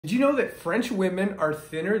Did you know that French women are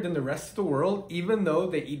thinner than the rest of the world, even though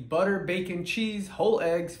they eat butter, bacon, cheese, whole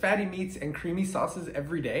eggs, fatty meats, and creamy sauces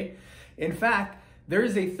every day? In fact, there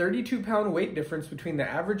is a 32-pound weight difference between the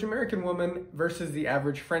average American woman versus the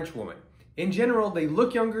average French woman. In general, they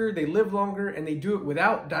look younger, they live longer, and they do it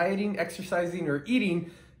without dieting, exercising, or eating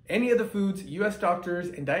any of the foods US doctors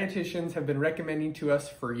and dietitians have been recommending to us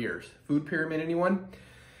for years. Food pyramid, anyone?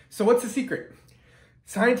 So what's the secret?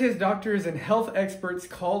 Scientists, doctors, and health experts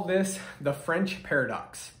call this the French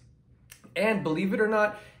paradox. And believe it or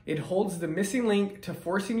not, it holds the missing link to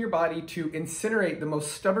forcing your body to incinerate the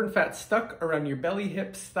most stubborn fat stuck around your belly,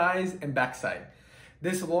 hips, thighs, and backside.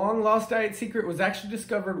 This long-lost diet secret was actually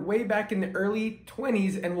discovered way back in the early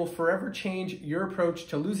 20s and will forever change your approach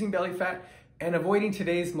to losing belly fat and avoiding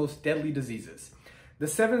today's most deadly diseases. The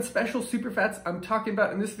 7 special superfats I'm talking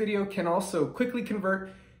about in this video can also quickly convert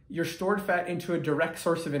your stored fat into a direct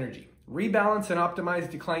source of energy, rebalance and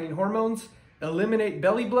optimize declining hormones, eliminate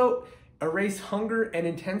belly bloat, erase hunger and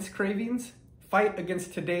intense cravings, fight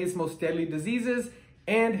against today's most deadly diseases,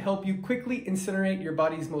 and help you quickly incinerate your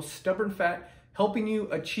body's most stubborn fat, helping you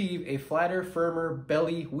achieve a flatter, firmer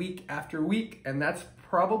belly week after week, and that's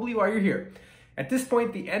probably why you're here. At this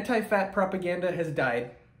point, the anti-fat propaganda has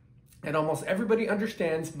died, and almost everybody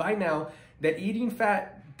understands by now that eating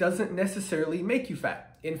fat doesn't necessarily make you fat.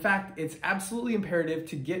 In fact, it's absolutely imperative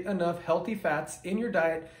to get enough healthy fats in your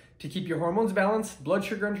diet to keep your hormones balanced, blood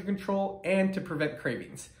sugar under control, and to prevent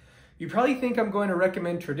cravings. You probably think I'm going to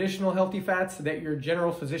recommend traditional healthy fats that your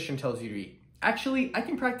general physician tells you to eat. Actually, I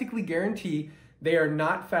can practically guarantee they are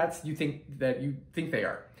not fats you think they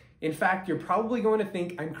are. In fact, you're probably going to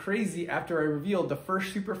think I'm crazy after I revealed the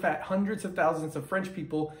first super fat hundreds of thousands of French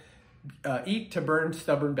people eat to burn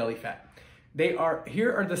stubborn belly fat.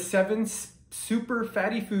 Here are the 7 super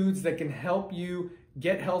fatty foods that can help you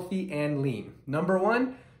get healthy and lean. Number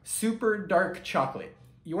 1, super dark chocolate.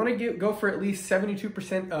 You want to go for at least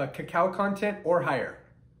 72% cacao content or higher.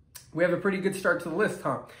 We have a pretty good start to the list,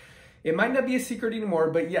 huh? It might not be a secret anymore,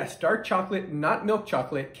 but yes, dark chocolate, not milk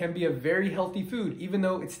chocolate, can be a very healthy food, even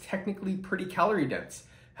though it's technically pretty calorie dense.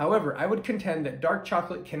 However, I would contend that dark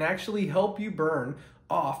chocolate can actually help you burn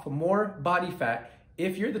off more body fat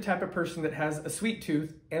if you're the type of person that has a sweet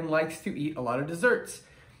tooth and likes to eat a lot of desserts.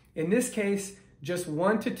 In this case, just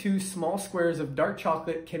 1 to 2 small squares of dark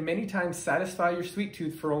chocolate can many times satisfy your sweet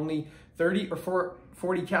tooth for only 30 or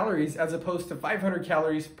 40 calories as opposed to 500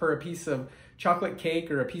 calories per a piece of chocolate cake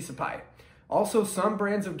or a piece of pie. Also, some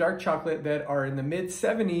brands of dark chocolate that are in the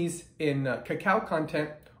mid-70s in cacao content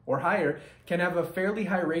or higher can have a fairly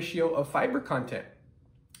high ratio of fiber content.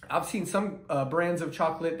 I've seen some brands of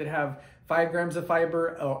chocolate that have 5 grams of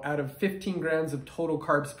fiber out of 15 grams of total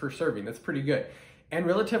carbs per serving. That's pretty good. And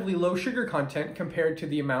relatively low sugar content compared to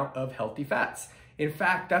the amount of healthy fats. In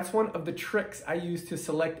fact, that's one of the tricks I use to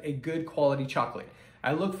select a good quality chocolate.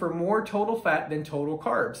 I look for more total fat than total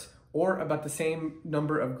carbs, or about the same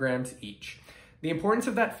number of grams each. The importance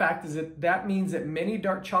of that fact is that means that many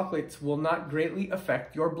dark chocolates will not greatly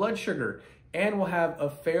affect your blood sugar and will have a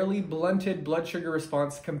fairly blunted blood sugar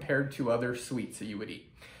response compared to other sweets that you would eat.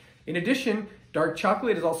 In addition, dark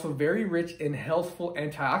chocolate is also very rich in healthful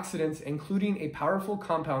antioxidants, including a powerful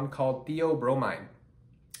compound called theobromine,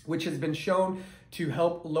 which has been shown to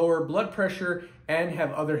help lower blood pressure and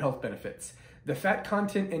have other health benefits. The fat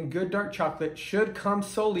content in good dark chocolate should come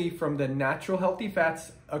solely from the natural healthy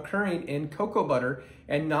fats occurring in cocoa butter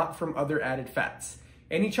and not from other added fats.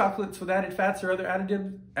 Any chocolates with added fats or other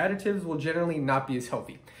additives will generally not be as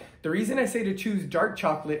healthy. The reason I say to choose dark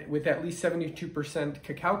chocolate with at least 72%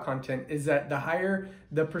 cacao content is that the higher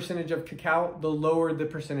the percentage of cacao, the lower the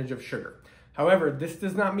percentage of sugar. However, this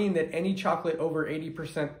does not mean that any chocolate over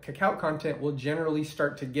 80% cacao content will generally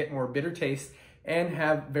start to get more bitter taste and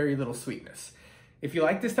have very little sweetness. If you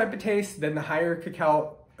like this type of taste, then the higher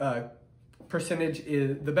cacao percentage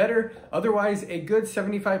is the better. Otherwise, a good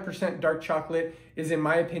 75% dark chocolate is, in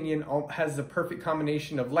my opinion, has the perfect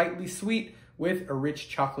combination of lightly sweet with a rich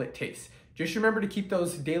chocolate taste. Just remember to keep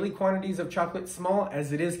those daily quantities of chocolate small,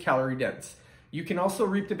 as it is calorie dense. You can also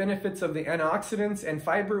reap the benefits of the antioxidants and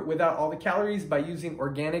fiber without all the calories by using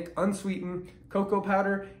organic, unsweetened cocoa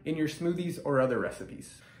powder in your smoothies or other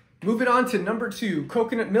recipes. Moving on to number 2,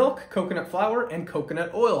 coconut milk, coconut flour, and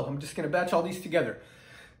coconut oil. I'm just gonna batch all these together.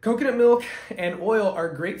 Coconut milk and oil are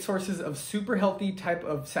great sources of super healthy type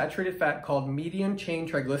of saturated fat called medium chain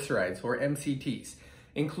triglycerides, or MCTs,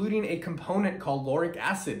 including a component called lauric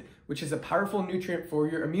acid, which is a powerful nutrient for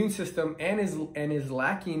your immune system and is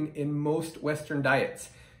lacking in most Western diets.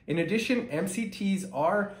 In addition, MCTs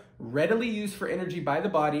are readily used for energy by the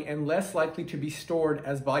body, and less likely to be stored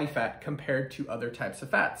as body fat compared to other types of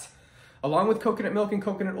fats. Along with coconut milk and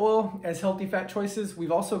coconut oil as healthy fat choices,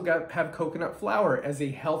 we've also have coconut flour as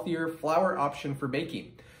a healthier flour option for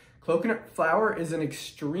baking. Coconut flour is an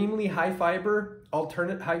extremely high fiber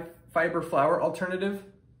flour alternative.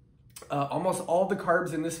 Almost all the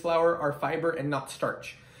carbs in this flour are fiber and not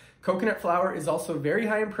starch. Coconut flour is also very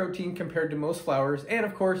high in protein compared to most flours, and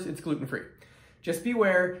of course, it's gluten-free. Just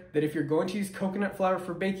beware that if you're going to use coconut flour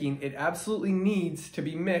for baking, it absolutely needs to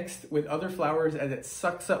be mixed with other flours, as it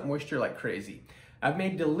sucks up moisture like crazy. I've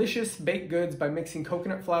made delicious baked goods by mixing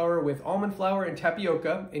coconut flour with almond flour and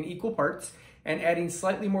tapioca in equal parts and adding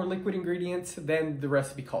slightly more liquid ingredients than the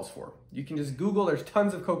recipe calls for. You can just Google, there's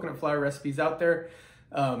tons of coconut flour recipes out there.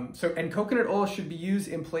 And coconut oil should be used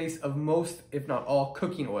in place of most, if not all,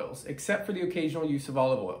 cooking oils, except for the occasional use of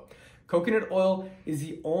olive oil. Coconut oil is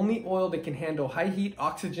the only oil that can handle high heat,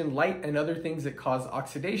 oxygen, light, and other things that cause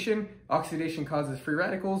oxidation. Oxidation causes free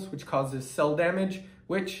radicals, which causes cell damage,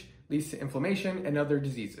 which leads to inflammation and other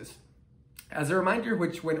diseases. As a reminder,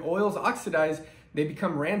 when oils oxidize, they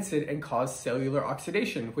become rancid and cause cellular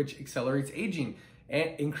oxidation, which accelerates aging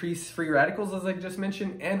and increase free radicals, as I just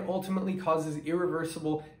mentioned, and ultimately causes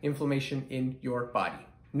irreversible inflammation in your body.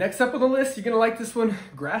 Next up on the list, you're gonna like this one,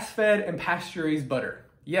 grass-fed and pasture-raised butter.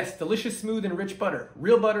 Yes, delicious, smooth, and rich butter.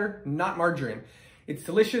 Real butter, not margarine. It's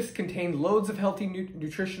delicious, contains loads of healthy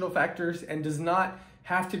nutritional factors, and does not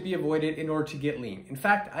have to be avoided in order to get lean. In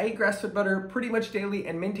fact, I eat grass-fed butter pretty much daily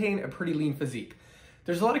and maintain a pretty lean physique.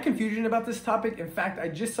 There's a lot of confusion about this topic. In fact, I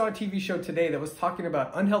just saw a TV show today that was talking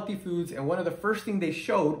about unhealthy foods, and one of the first things they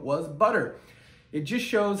showed was butter. It just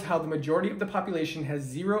shows how the majority of the population has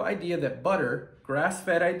zero idea that butter,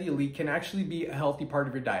 grass-fed ideally, can actually be a healthy part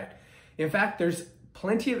of your diet. In fact, there's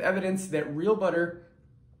plenty of evidence that real butter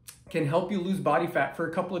can help you lose body fat for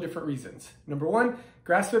a couple of different reasons. Number one,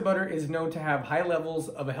 grass-fed butter is known to have high levels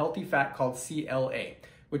of a healthy fat called CLA,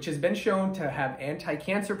 which has been shown to have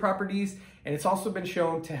anti-cancer properties, and it's also been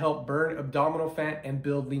shown to help burn abdominal fat and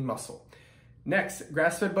build lean muscle. Next,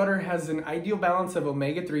 grass-fed butter has an ideal balance of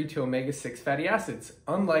omega-3 to omega-6 fatty acids,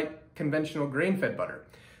 unlike conventional grain-fed butter,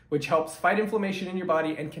 which helps fight inflammation in your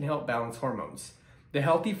body and can help balance hormones. The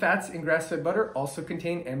healthy fats in grass-fed butter also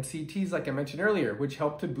contain MCTs, like I mentioned earlier, which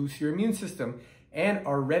help to boost your immune system and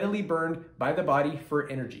are readily burned by the body for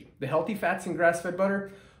energy. The healthy fats in grass-fed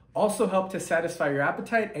butter also help to satisfy your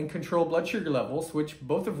appetite and control blood sugar levels,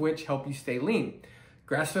 both of which help you stay lean.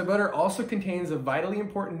 Grass-fed butter also contains a vitally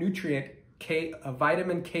important nutrient,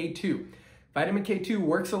 vitamin K2. Vitamin K2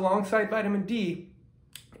 works alongside vitamin D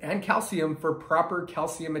and calcium for proper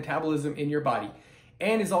calcium metabolism in your body,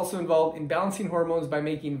 and is also involved in balancing hormones by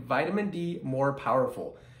making vitamin D more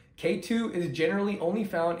powerful. K2 is generally only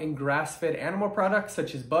found in grass-fed animal products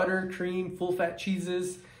such as butter, cream, full-fat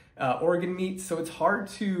cheeses, organ meats, so it's hard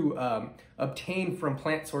to obtain from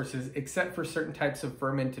plant sources except for certain types of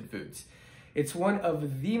fermented foods. It's one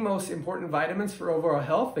of the most important vitamins for overall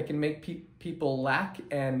health that can make people lack,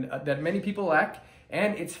 and that many people lack,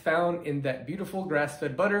 and it's found in that beautiful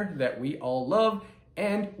grass-fed butter that we all love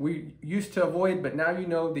and we used to avoid, but now you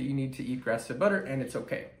know that you need to eat grass-fed butter, and it's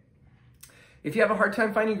okay. If you have a hard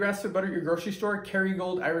time finding grass-fed butter at your grocery store,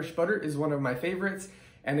 Kerrygold Irish butter is one of my favorites,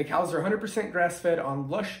 and the cows are 100% grass-fed on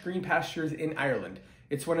lush green pastures in Ireland.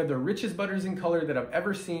 It's one of the richest butters in color that I've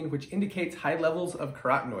ever seen, which indicates high levels of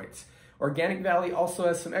carotenoids. Organic Valley also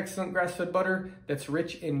has some excellent grass-fed butter that's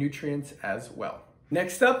rich in nutrients as well.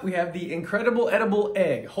 Next up, we have the incredible edible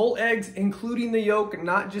egg. Whole eggs, including the yolk,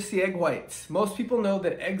 not just the egg whites. Most people know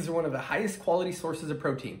that eggs are one of the highest quality sources of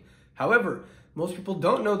protein. However, most people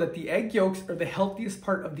don't know that the egg yolks are the healthiest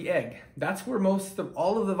part of the egg. That's where most of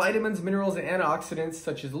all of the vitamins, minerals, and antioxidants,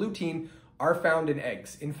 such as lutein, are found in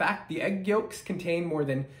eggs. In fact, the egg yolks contain more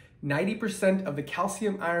than 90% of the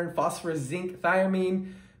calcium, iron, phosphorus, zinc,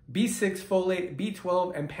 thiamine, B6, folate,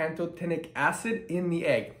 B12, and pantothenic acid in the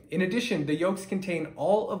egg. In addition, the yolks contain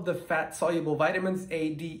all of the fat-soluble vitamins A,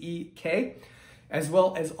 D, E, K, as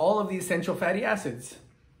well as all of the essential fatty acids.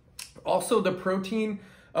 Also, the protein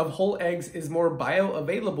of whole eggs is more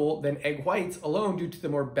bioavailable than egg whites alone due to the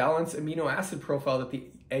more balanced amino acid profile that the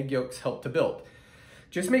egg yolks help to build.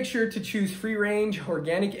 Just make sure to choose free-range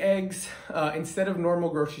organic eggs instead of normal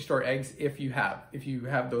grocery store eggs if you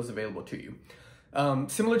have those available to you.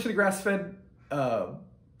 Similar to the grass-fed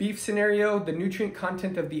beef scenario, the nutrient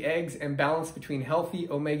content of the eggs and balance between healthy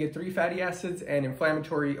omega-3 fatty acids and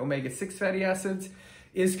inflammatory omega-6 fatty acids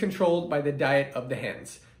is controlled by the diet of the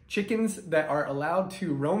hens. Chickens that are allowed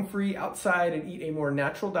to roam free outside and eat a more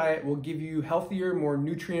natural diet will give you healthier, more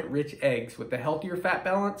nutrient-rich eggs with a healthier fat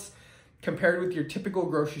balance compared with your typical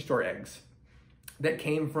grocery store eggs that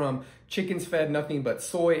came from chickens fed nothing but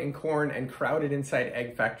soy and corn and crowded inside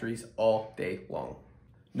egg factories all day long.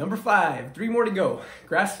 Number 5, 3 more to go.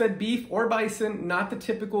 Grass-fed beef or bison, not the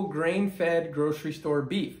typical grain-fed grocery store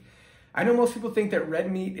beef. I know most people think that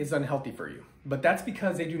red meat is unhealthy for you, but that's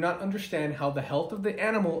because they do not understand how the health of the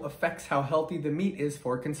animal affects how healthy the meat is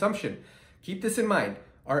for consumption. Keep this in mind.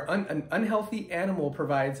 An unhealthy animal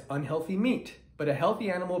provides unhealthy meat, but a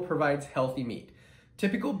healthy animal provides healthy meat.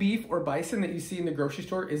 Typical beef or bison that you see in the grocery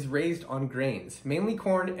store is raised on grains, mainly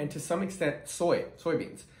corn and to some extent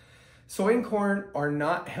soybeans. Soy and corn are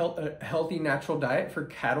not a healthy natural diet for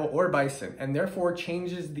cattle or bison, and therefore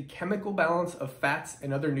changes the chemical balance of fats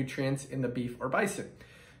and other nutrients in the beef or bison.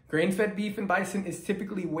 Grain-fed beef and bison is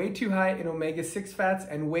typically way too high in omega-6 fats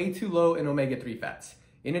and way too low in omega-3 fats.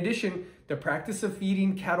 In addition, the practice of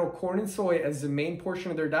feeding cattle corn and soy as the main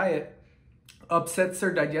portion of their diet upsets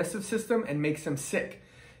their digestive system and makes them sick.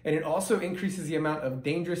 And it also increases the amount of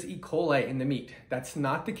dangerous E. coli in the meat. That's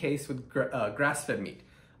not the case with grass-fed meat.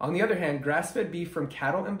 On the other hand, grass-fed beef from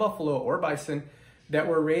cattle and buffalo or bison that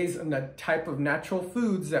were raised on the type of natural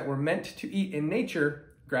foods that were meant to eat in nature,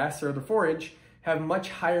 grass or the forage, have much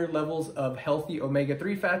higher levels of healthy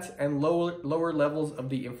omega-3 fats and lower levels of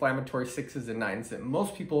the inflammatory 6s and 9s that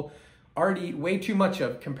most people already eat way too much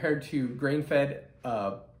of compared to grain-fed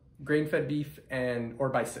beef or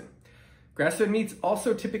bison. Grass-fed meats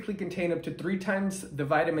also typically contain up to 3 times the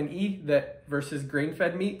vitamin E versus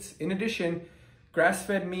grain-fed meats. In addition,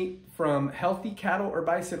 grass-fed meat from healthy cattle or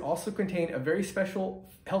bison also contain a very special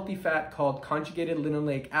healthy fat called conjugated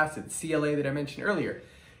linoleic acid, CLA, that I mentioned earlier,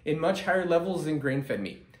 in much higher levels than grain-fed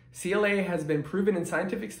meat. CLA has been proven in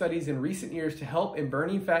scientific studies in recent years to help in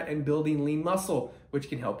burning fat and building lean muscle, which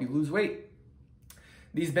can help you lose weight.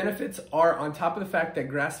 These benefits are on top of the fact that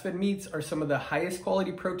grass-fed meats are some of the highest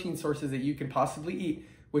quality protein sources that you can possibly eat,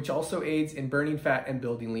 which also aids in burning fat and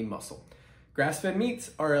building lean muscle. Grass-fed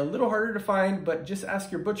meats are a little harder to find, but just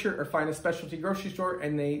ask your butcher or find a specialty grocery store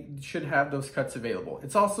and they should have those cuts available.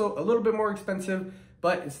 It's also a little bit more expensive,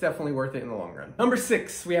 but it's definitely worth it in the long run. Number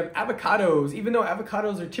 6, we have avocados. Even though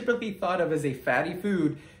avocados are typically thought of as a fatty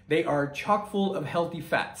food, they are chock full of healthy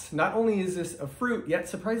fats. Not only is this a fruit, yet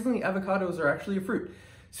surprisingly avocados are actually a fruit.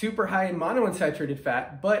 Super high in monounsaturated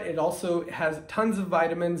fat, but it also has tons of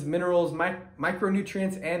vitamins, minerals,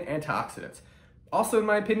 micronutrients, and antioxidants. Also, in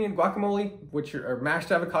my opinion, guacamole, which are mashed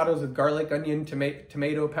avocados with garlic, onion,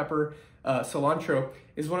 tomato, pepper, cilantro,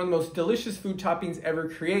 is one of the most delicious food toppings ever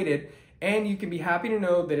created, and you can be happy to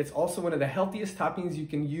know that it's also one of the healthiest toppings you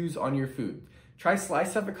can use on your food. Try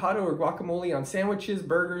sliced avocado or guacamole on sandwiches,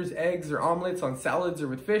 burgers, eggs, or omelets, on salads, or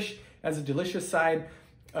with fish as a delicious side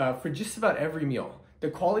for just about every meal. The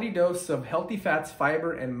quality dose of healthy fats,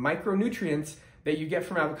 fiber, and micronutrients that you get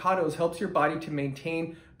from avocados helps your body to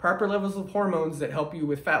maintain proper levels of hormones that help you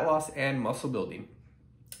with fat loss and muscle building.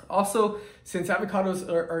 Also, since avocados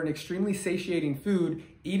are an extremely satiating food,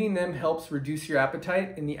 eating them helps reduce your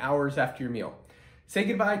appetite in the hours after your meal. Say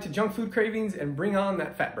goodbye to junk food cravings and bring on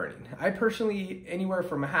that fat burning. I personally eat anywhere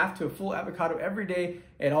from a half to a full avocado every day.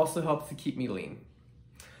 It also helps to keep me lean.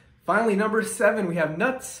 Finally, number 7, we have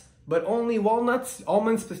nuts, but only walnuts,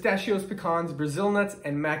 almonds, pistachios, pecans, Brazil nuts,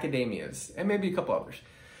 and macadamias, and maybe a couple others.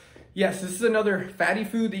 Yes, this is another fatty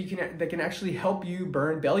food that can actually help you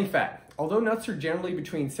burn belly fat. Although nuts are generally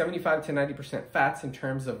between 75 to 90% fats in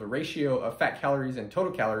terms of the ratio of fat calories and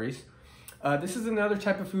total calories, this is another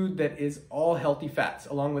type of food that is all healthy fats,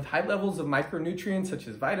 along with high levels of micronutrients such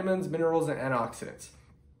as vitamins, minerals, and antioxidants.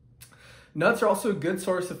 Nuts are also a good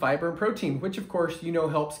source of fiber and protein, which of course you know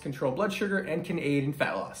helps control blood sugar and can aid in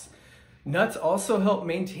fat loss. Nuts also help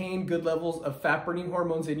maintain good levels of fat-burning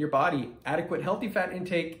hormones in your body. Adequate healthy fat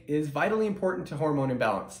intake is vitally important to hormone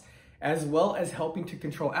imbalance, as well as helping to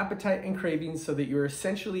control appetite and cravings so that you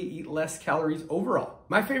essentially eat less calories overall.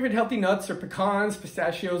 My favorite healthy nuts are pecans,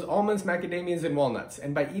 pistachios, almonds, macadamias, and walnuts.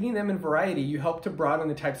 And by eating them in variety, you help to broaden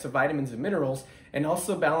the types of vitamins and minerals and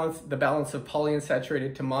also balance the balance of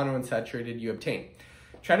polyunsaturated to monounsaturated you obtain.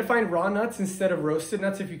 Try to find raw nuts instead of roasted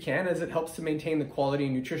nuts if you can, as it helps to maintain the quality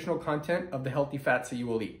and nutritional content of the healthy fats that you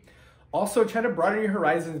will eat. Also, try to broaden your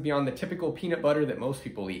horizons beyond the typical peanut butter that most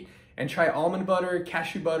people eat, and try almond butter,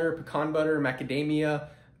 cashew butter, pecan butter, macadamia,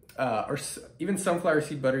 or even sunflower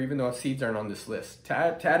seed butter, even though seeds aren't on this list, to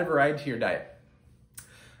add a variety to your diet.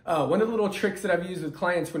 One of the little tricks that I've used with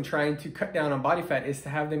clients when trying to cut down on body fat is to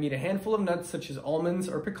have them eat a handful of nuts such as almonds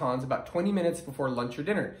or pecans about 20 minutes before lunch or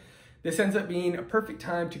dinner. This ends up being a perfect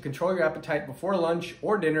time to control your appetite before lunch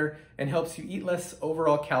or dinner and helps you eat less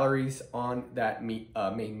overall calories on that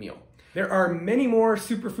main meal. There are many more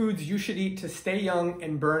superfoods you should eat to stay young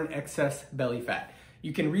and burn excess belly fat.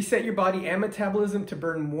 You can reset your body and metabolism to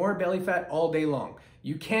burn more belly fat all day long.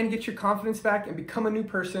 You can get your confidence back and become a new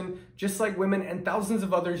person, just like women and thousands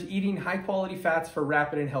of others eating high quality fats for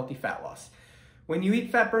rapid and healthy fat loss. When you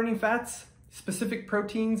eat fat burning fats, specific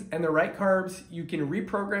proteins, and the right carbs, you can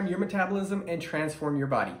reprogram your metabolism and transform your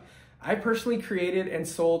body. I personally created and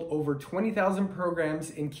sold over 20,000 programs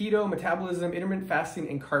in keto, metabolism, intermittent fasting,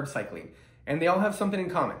 and carb cycling. And they all have something in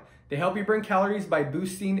common. They help you burn calories by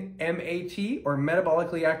boosting MAT, or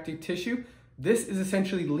metabolically active tissue. This is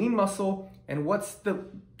essentially lean muscle. And what's the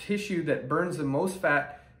tissue that burns the most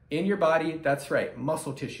fat in your body? That's right,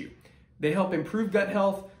 muscle tissue. They help improve gut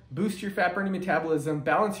health, boost your fat burning metabolism,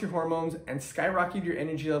 balance your hormones, and skyrocket your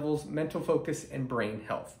energy levels, mental focus, and brain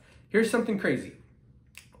health. Here's something crazy.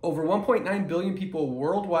 Over 1.9 billion people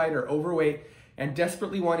worldwide are overweight and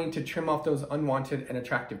desperately wanting to trim off those unwanted and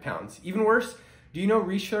attractive pounds. Even worse, do you know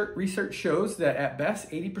research shows that at best,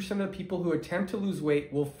 80% of the people who attempt to lose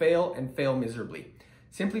weight will fail and fail miserably.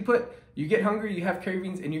 Simply put, you get hungry, you have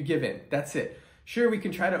cravings, and you give in. That's it. Sure, we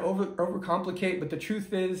can try to overcomplicate, but the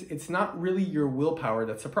truth is, it's not really your willpower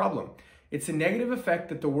that's a problem. It's a negative effect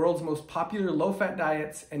that the world's most popular low-fat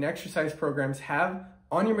diets and exercise programs have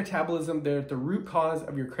on your metabolism. They're at the root cause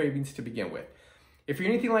of your cravings to begin with. If you're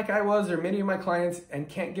anything like I was or many of my clients and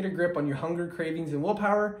can't get a grip on your hunger, cravings, and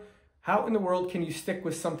willpower, how in the world can you stick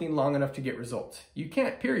with something long enough to get results? You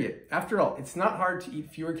can't, period. After all, it's not hard to eat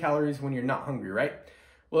fewer calories when you're not hungry, right?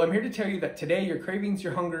 Well, I'm here to tell you that today your cravings,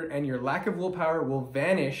 your hunger, and your lack of willpower will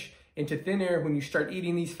vanish into thin air when you start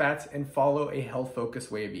eating these fats and follow a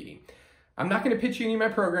health-focused way of eating. I'm not going to pitch you any of my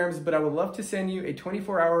programs, but I would love to send you a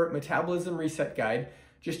 24-hour metabolism reset guide.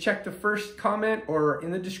 Just check the first comment or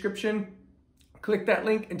in the description. Click that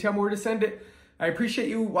link and tell me where to send it. I appreciate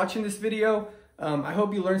you watching this video. I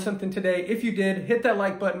hope you learned something today. If you did, hit that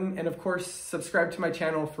like button and of course, subscribe to my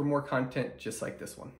channel for more content just like this one.